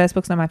 That's The fine. first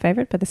book's not my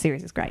favorite, but the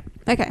series is great.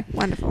 Okay.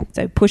 Wonderful.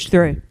 So push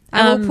through.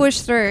 I will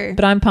push through.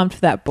 But I'm pumped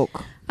for that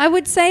book. I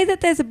would say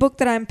that there's a book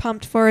that I'm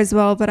pumped for as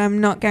well, but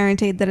I'm not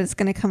guaranteed that it's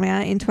going to come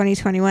out in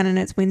 2021, and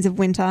it's Winds of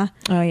Winter.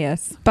 Oh,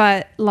 yes.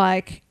 But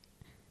like,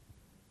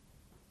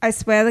 I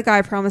swear the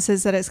guy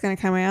promises that it's going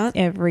to come out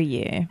Every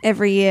year.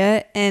 every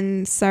year,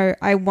 and so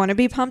I want to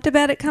be pumped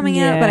about it coming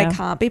out, but I Yeah.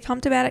 can't be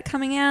pumped about it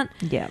coming out.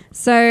 Yeah.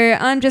 So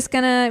I'm just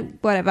going to,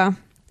 whatever.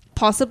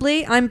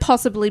 I'm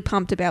possibly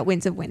pumped about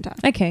Winds of Winter.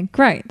 Okay,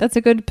 great. That's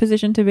a good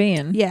position to be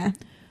in. Yeah.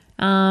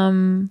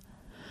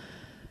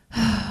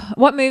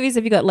 What movies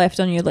have you got left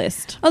on your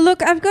list? Oh,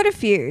 look, I've got a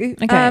few.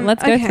 Okay,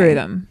 let's go through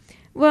them.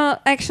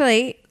 Well,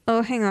 actually,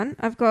 hang on.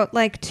 I've got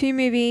like 2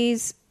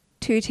 movies,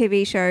 2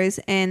 TV shows,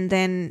 and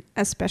then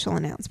a special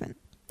announcement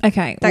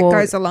Okay. that well,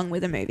 goes along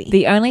with a movie.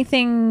 The only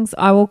things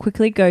I will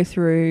quickly go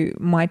through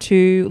my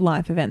 2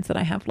 life events that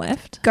I have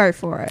left. Go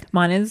for it.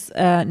 Mine is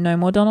No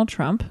More Donald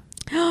Trump.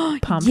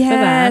 Pumped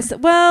Yes. for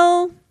that.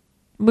 Well,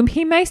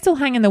 He may still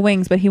hang in the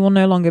wings, but he will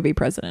no longer be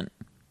president.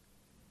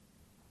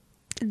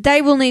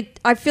 they will need.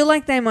 I feel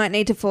like they might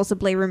need to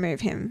forcibly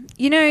remove him.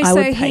 You know, I so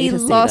would pay he to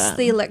see lost that.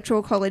 the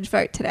electoral college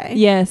vote today.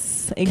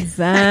 Yes,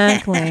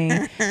 exactly.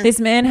 This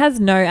man has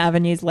no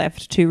avenues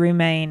left to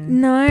remain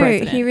No,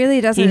 president. he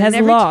really doesn't. He has and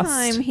every lost.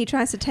 time he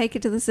tries to take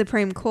it to the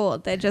Supreme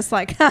Court, they're just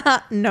like, haha,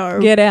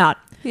 no. Get out.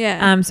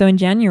 Yeah. So in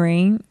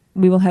January,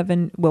 we will have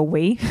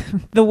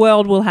the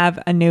world will have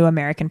a new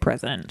American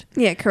president.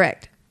 Yeah,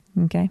 correct.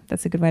 Okay,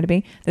 that's a good way to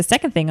be. The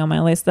second thing on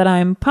my list that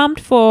I'm pumped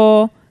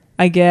for,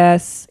 I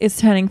guess, is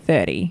turning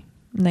 30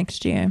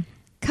 next year.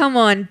 Come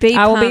on, be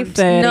I will pumped. be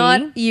 30.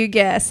 Not you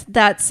guess.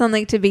 That's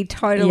something to be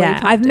totally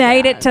pumped I've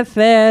made about. it to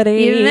 30.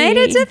 You made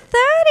it to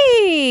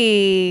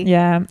 30.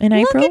 Yeah, in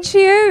April. Look at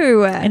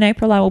you. In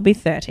April, I will be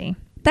 30.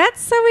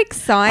 That's so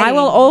exciting. I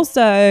will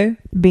also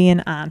be an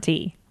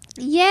auntie.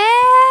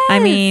 Yes. I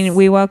mean,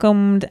 we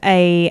welcomed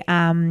a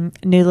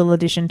new little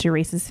addition to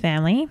Reese's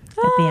family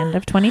at the end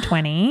of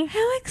 2020.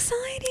 How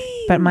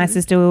exciting. But my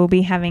sister will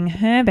be having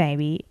her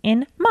baby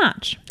in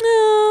March.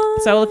 Oh.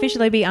 So I'll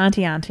officially be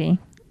auntie.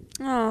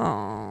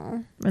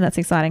 Oh. And that's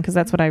exciting because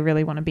that's what I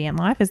really want to be in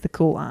life, is the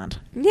cool aunt.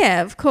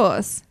 Yeah, of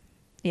course.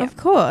 Yeah. Of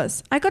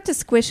course. I got to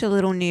squish a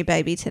little new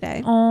baby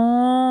today.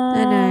 Oh,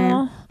 I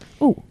know.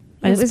 Oh,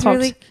 It was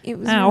really cute.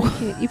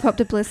 You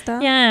popped a blister?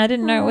 Yeah, I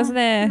didn't know it was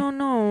there.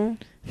 No.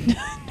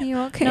 Are you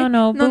okay?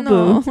 No,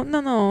 boo-boo.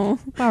 No.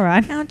 All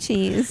right.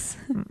 Ouchies.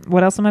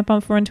 What else am I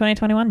pumped for in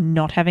 2021?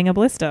 Not having a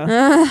blister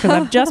because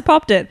I've just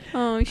popped it.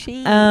 Oh,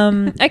 she.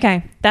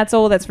 Okay, that's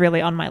all that's really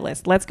on my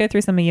list. Let's go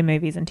through some of your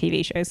movies and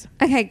TV shows.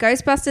 Okay,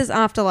 Ghostbusters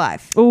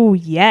Afterlife. Oh,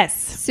 yes.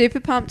 Super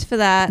pumped for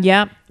that.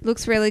 Yep.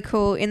 Looks really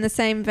cool. In the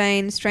same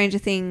vein, Stranger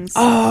Things.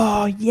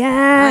 Oh, yes.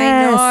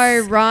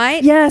 I know,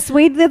 right? Yes,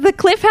 we did the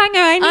cliffhanger.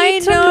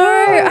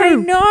 I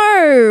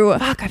know.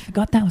 Fuck, I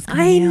forgot that was I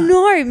coming out.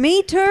 know.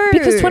 Me too.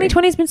 Because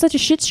 2020 has been such a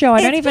shit show.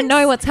 I don't It's even been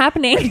know what's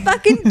happening.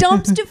 fucking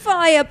dumpster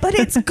fire, but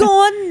it's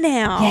gone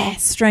now.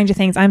 Yes, Stranger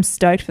Things. I'm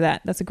stoked for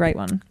that. That's a great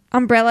one.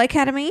 Umbrella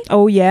Academy.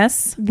 Oh,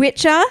 yes.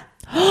 Witcher.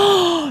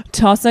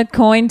 Toss a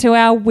coin to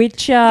our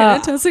Witcher.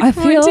 I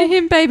feel to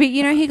him, baby.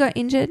 You know he got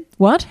injured.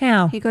 What?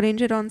 How? He got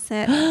injured on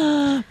set.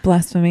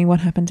 Blasphemy. What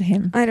happened to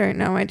him? I don't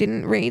know. I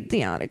didn't read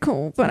the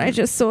article, but I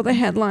just saw the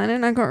headline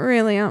and I got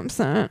really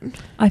upset.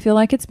 I feel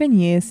like it's been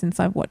years since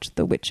I've watched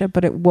The Witcher,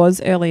 but it was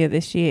earlier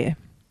this year.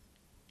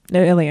 No,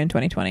 earlier in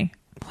 2020.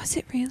 Was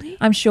it really?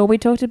 I'm sure we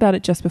talked about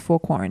it just before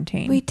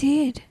quarantine. We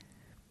did.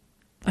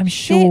 I'm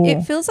sure.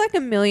 It feels like a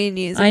million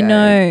years ago. I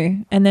know.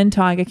 And then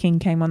Tiger King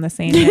came on the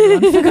scene and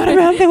everyone forgot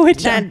about The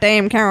Witcher. That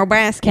damn Carol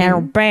Baskin.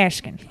 Carol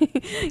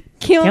Baskin.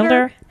 Killed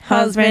her her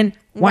husband,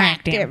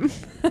 whacked him.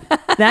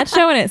 That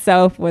show in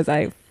itself was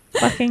a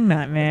fucking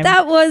nightmare.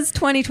 That was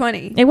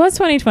 2020. It was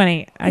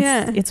 2020.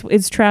 Yeah.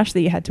 It's trash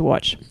that you had to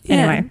watch. Yeah.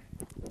 Anyway,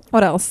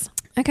 what else?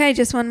 Okay,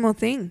 just one more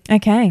thing.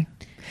 Okay.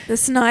 The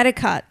Snyder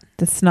Cut.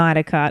 The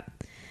Snyder Cut.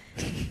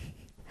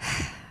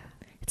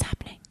 It's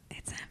happening.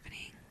 It's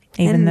happening.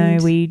 Even And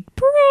though we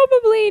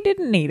probably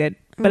didn't need it,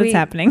 but it's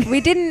happening.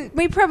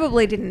 We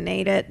probably didn't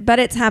need it, but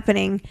it's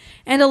happening.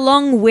 And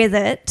along with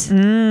it,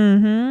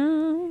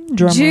 Mm-hmm.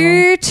 Drum roll.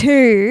 due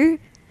to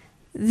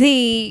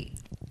the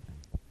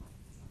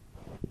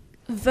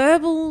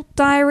verbal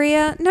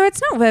diarrhea. No,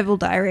 it's not verbal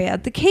diarrhea.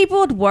 The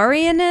keyboard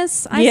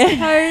warriorness,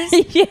 I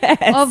suppose,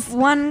 yes. of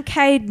one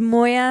Cade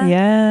Moyer.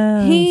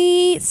 Yeah.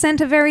 He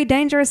sent a very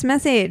dangerous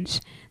message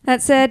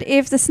that said,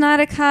 if the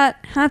Snyder Cut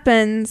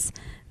happens,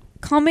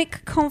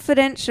 Comic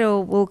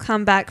Confidential will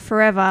come back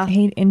forever.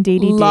 He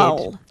indeed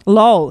Lol. did.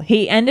 Lol.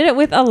 He ended it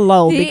with a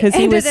lol He because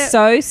he was ended it-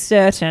 so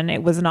certain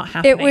it was not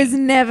happening. It was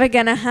never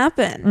going to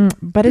happen.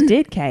 But it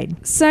did,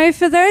 Cade. So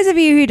for those of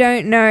you who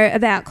don't know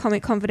about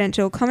Comic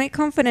Confidential,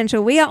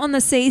 we are on the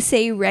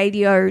CC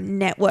Radio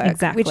Network,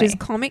 Exactly. which is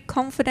Comic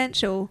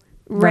Confidential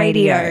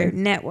Radio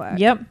Network.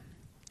 Yep.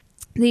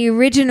 The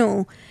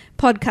original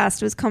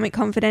podcast was Comic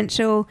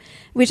Confidential,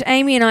 which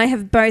Amy and I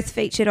have both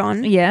featured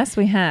on. Yes,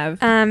 we have.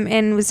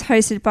 And was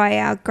hosted by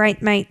our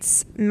great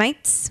mates.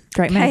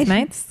 Our great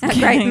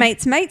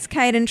mates,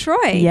 Kate and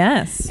Troy.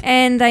 Yes.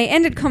 And they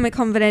ended Comic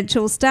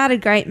Confidential,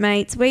 started Great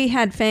Mates. We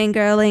had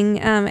fangirling.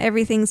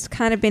 Everything's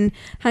kind of been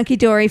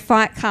hunky-dory.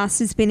 Fightcast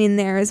has been in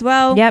there as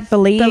well. Yep,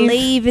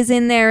 Believe is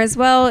in there as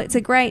well. It's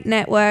a great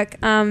network.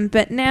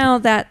 But now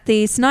that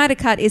the Snyder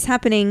Cut is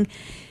happening,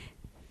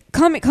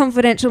 Comic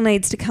Confidential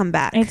needs to come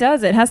back. It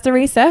does. It has to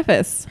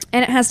resurface.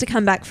 And it has to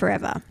come back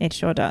forever. It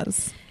sure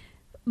does.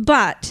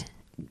 But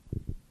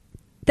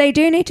they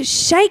do need to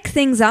shake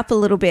things up a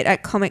little bit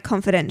at Comic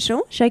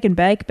Confidential. Shake and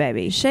bake,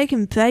 baby. Shake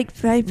and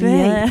bake, baby.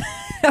 Yeah.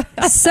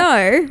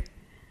 So,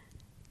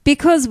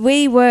 because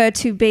we were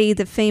to be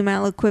the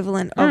female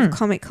equivalent of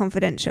Comic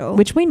Confidential.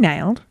 Which we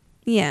nailed.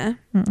 Yeah.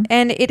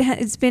 And it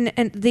has been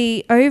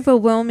the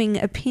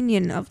overwhelming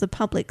opinion of the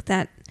public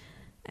that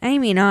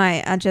Amy and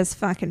I are just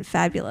fucking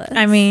fabulous.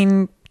 I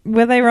mean,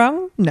 were they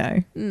wrong?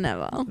 No.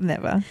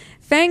 Never.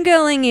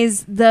 Fangirling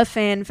is the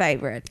fan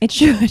favorite. It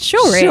sure is.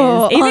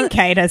 Even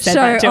Kate has said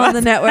that to us. On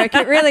the network.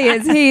 It really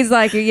is. He's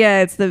like,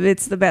 yeah, it's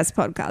the best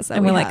podcast that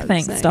and we we're have.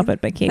 like, thanks, stop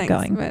it, but keep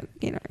going. But,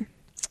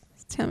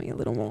 tell me a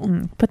little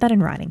more. Put that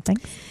in writing,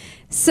 thanks.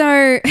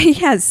 So he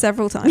has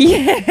several times.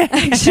 Yeah.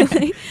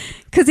 Actually.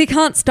 Because he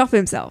can't stop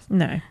himself.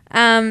 No.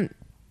 So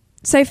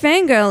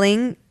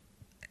fangirling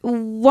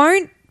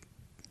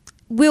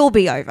will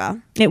be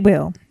over. It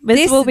will.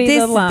 This will be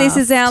the last. This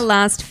is our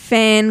last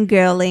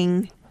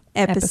fangirling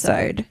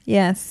episode.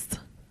 Yes.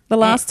 The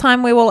last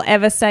time we will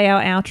ever say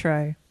our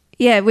outro.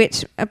 Yeah,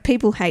 which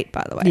people hate,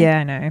 by the way. Yeah,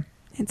 I know.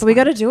 But we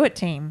got to do it,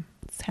 team.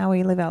 It's how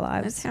we live our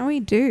lives. That's how we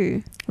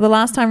do. The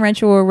last time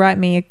Rachel will write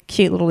me a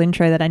cute little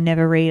intro that I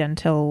never read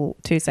until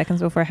 2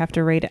 seconds before I have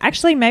to read it.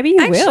 Actually, maybe you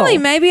will. Actually,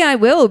 maybe I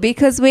will,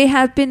 because we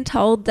have been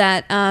told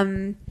that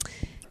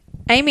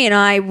Amy and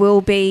I will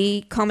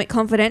be Comic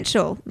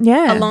Confidential.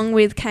 Yeah. Along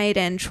with Kate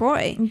and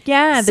Troy.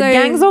 Yeah, the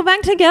gang's all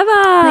back together.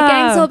 The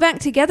gang's all back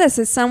together.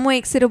 So some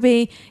weeks it'll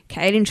be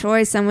Kate and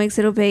Troy. Some weeks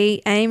it'll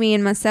be Amy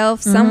and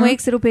myself. Some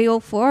weeks it'll be all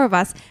four of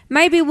us.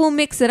 Maybe we'll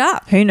mix it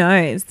up. Who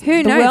knows?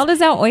 The world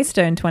is our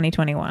oyster in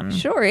 2021.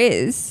 Sure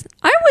is.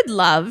 I would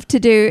love to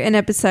do an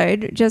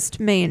episode just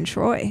me and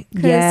Troy.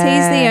 Because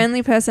he's the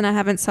only person I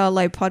haven't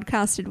solo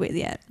podcasted with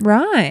yet.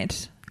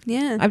 Right.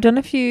 Yeah. I've done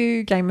a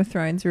few Game of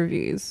Thrones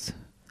reviews.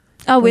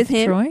 Oh, with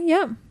him? Troy?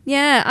 Yep.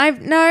 Yeah,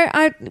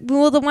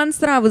 the ones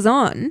that I was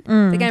on,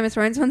 the Game of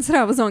Thrones ones that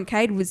I was on,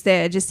 Cade was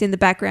there just in the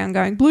background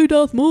going, Blue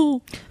Darth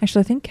Maul.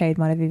 Actually, I think Cade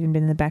might have even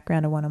been in the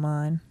background of one of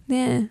mine.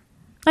 Yeah.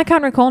 I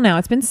can't recall now.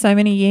 It's been so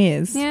many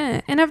years. Yeah,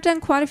 and I've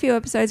done quite a few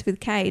episodes with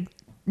Cade.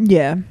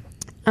 Yeah.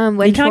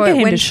 When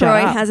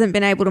Troy hasn't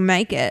been able to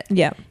make it.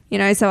 Yeah.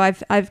 So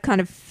I've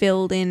kind of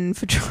filled in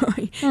for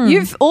Troy.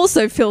 You've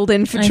also filled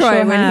in for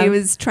Troy when he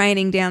was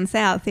training down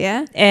south,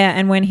 yeah? Yeah,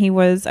 and when he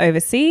was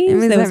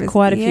overseas, there was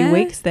quite a few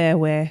weeks there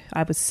where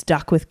I was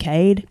stuck with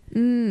Cade.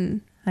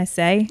 I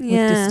say with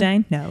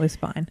disdain. No, it was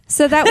fine.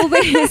 So that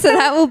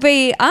will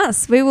be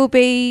us. We will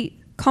be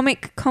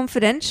Comic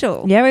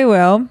Confidential. Yeah, we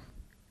will.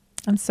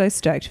 I'm so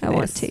stoked for this. I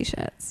want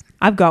t-shirts.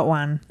 I've got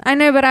one. I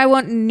know, but I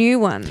want new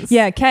ones.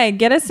 Yeah, Kate,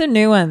 get us some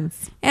new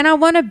ones. And I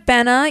want a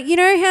banner. You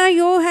know how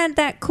you all had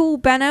that cool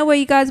banner where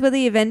you guys were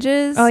the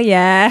Avengers? Oh,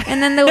 yeah.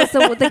 And then there was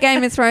the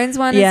Game of Thrones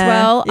one as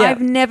well. Yep.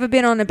 I've never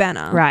been on a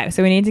banner. Right.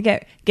 So we need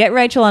to get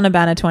Rachel on a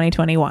banner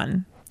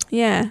 2021.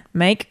 Yeah.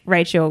 Make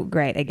Rachel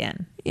great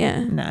again.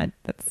 Yeah. No,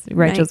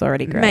 Rachel's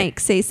already great. Make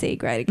CC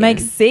great again. Make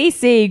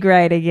CC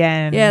great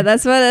again. Yeah,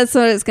 that's what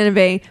it's going to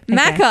be. Okay.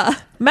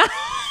 Macca.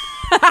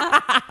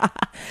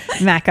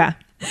 Macca.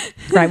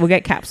 Right, we'll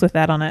get caps with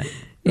that on it.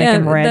 Make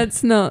them red.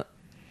 That's not.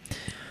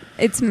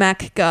 It's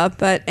Macca,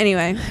 but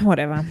anyway.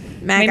 Whatever.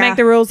 Macca. We make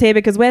the rules here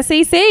because we're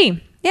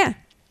CC. Yeah.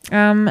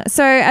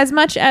 So as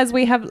much as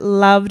we have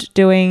loved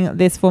doing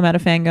this format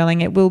of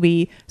fangirling, it will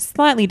be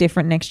slightly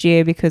different next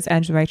year because,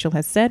 as Rachel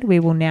has said, we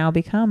will now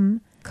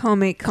become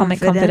Comic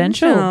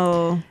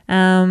Confidential.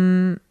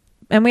 And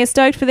we're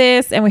stoked for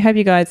this, and we hope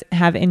you guys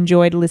have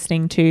enjoyed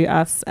listening to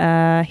us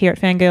here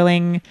at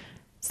Fangirling.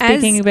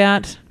 Speaking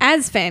about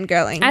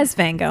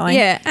fangirling.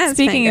 Yeah,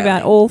 speaking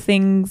about all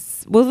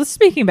things. Well, just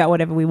speaking about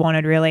whatever we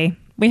wanted, really.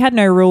 We had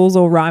no rules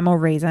or rhyme or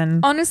reason.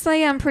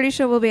 Honestly, I'm pretty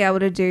sure we'll be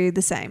able to do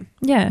the same.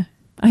 Yeah,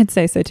 I'd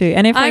say so too.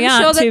 And if we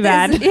aren't, too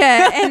bad.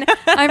 Yeah, and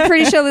I'm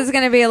pretty sure there's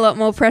going to be a lot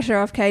more pressure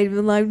off Cade.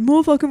 Like,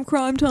 more fucking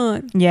crime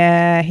time.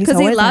 Yeah, because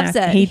he loves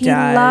it. He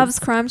loves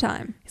crime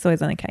time. He's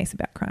always on a case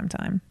about crime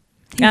time.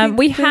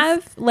 We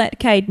have let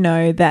Cade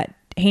know that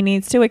he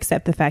needs to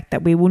accept the fact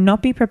that we will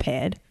not be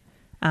prepared.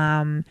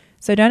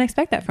 So don't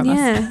expect that from us.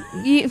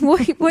 Yeah.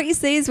 What you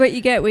see is what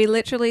you get. We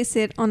literally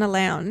sit on a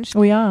lounge.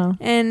 We are.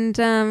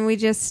 And we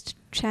just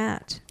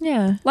chat.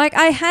 Yeah. Like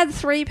I had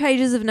 3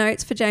 pages of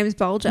notes for James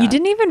Bolger. You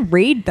didn't even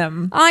read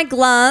them. I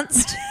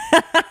glanced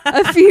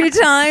a few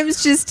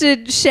times just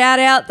to shout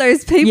out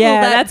those people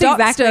that's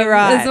exactly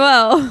right as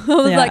well. I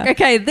was like,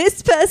 okay,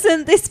 this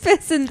person.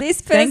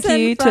 Thank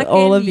you to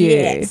all of you.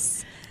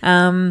 Yes.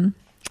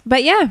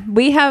 But yeah,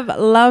 we have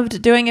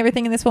loved doing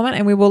everything in this format,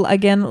 and we will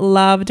again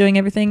love doing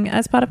everything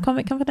as part of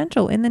Comic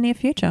Confidential in the near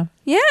future.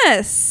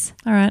 Yes.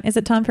 All right. Is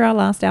it time for our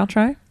last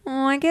outro?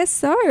 Oh, I guess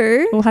so.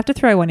 We'll have to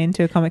throw one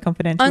into a Comic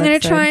Confidential. I'm going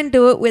to try and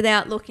do it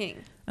without looking.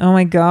 Oh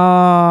my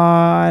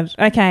God.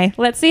 Okay,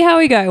 let's see how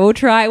we go. We'll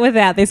try it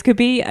without. This could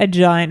be a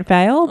giant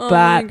fail, Oh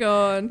but my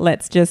God.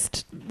 let's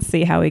just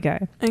see how we go.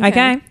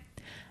 Okay.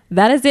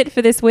 That is it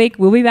for this week.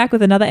 We'll be back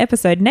with another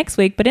episode next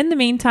week, but in the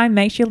meantime,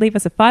 make sure you leave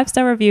us a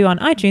 5-star review on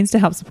iTunes to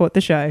help support the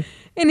show.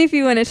 And if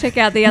you want to check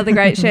out the other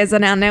great shows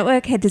on our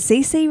network, head to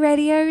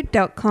ccradio.com.au.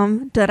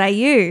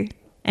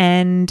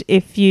 And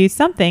if you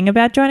something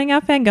about joining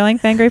our fangirling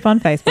fan group on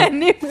Facebook.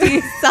 And if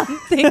you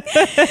something.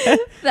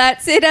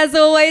 That's it. As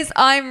always,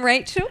 I'm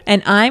Rachel.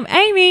 And I'm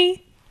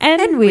Amy.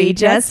 And we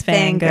just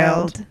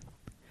fangirled.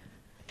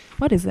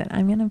 What is it?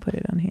 I'm going to put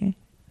it on here.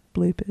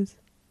 Bloopers.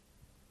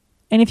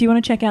 And if you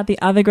want to check out the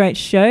other great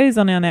shows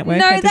on our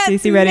network, head to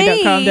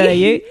ccradio.com.au.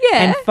 Yeah.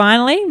 And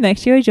finally, make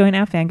sure you join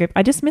our fan group.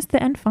 I just missed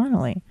the and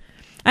finally.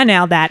 And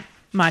now that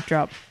mic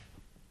drop.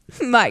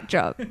 Mic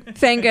drop.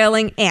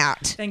 Fangirling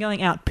out.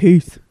 Fangirling out.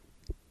 Peace.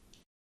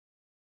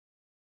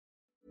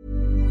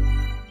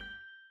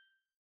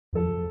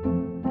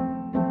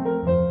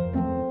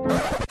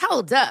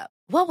 Hold up.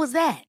 What was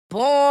that?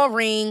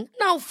 Boring.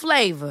 No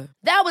flavor.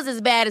 That was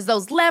as bad as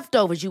those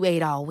leftovers you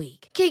ate all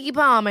week. Keke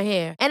Palmer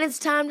here, and it's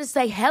time to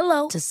say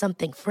hello to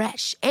something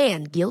fresh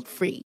and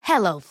guilt-free.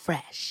 Hello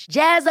Fresh.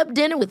 Jazz up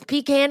dinner with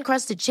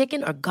pecan-crusted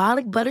chicken or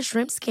garlic butter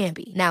shrimp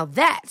scampi. Now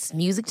that's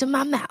music to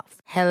my mouth.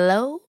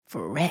 Hello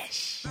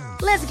Fresh.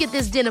 Let's get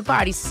this dinner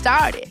party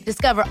started.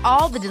 Discover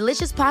all the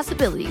delicious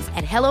possibilities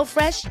at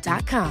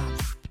HelloFresh.com.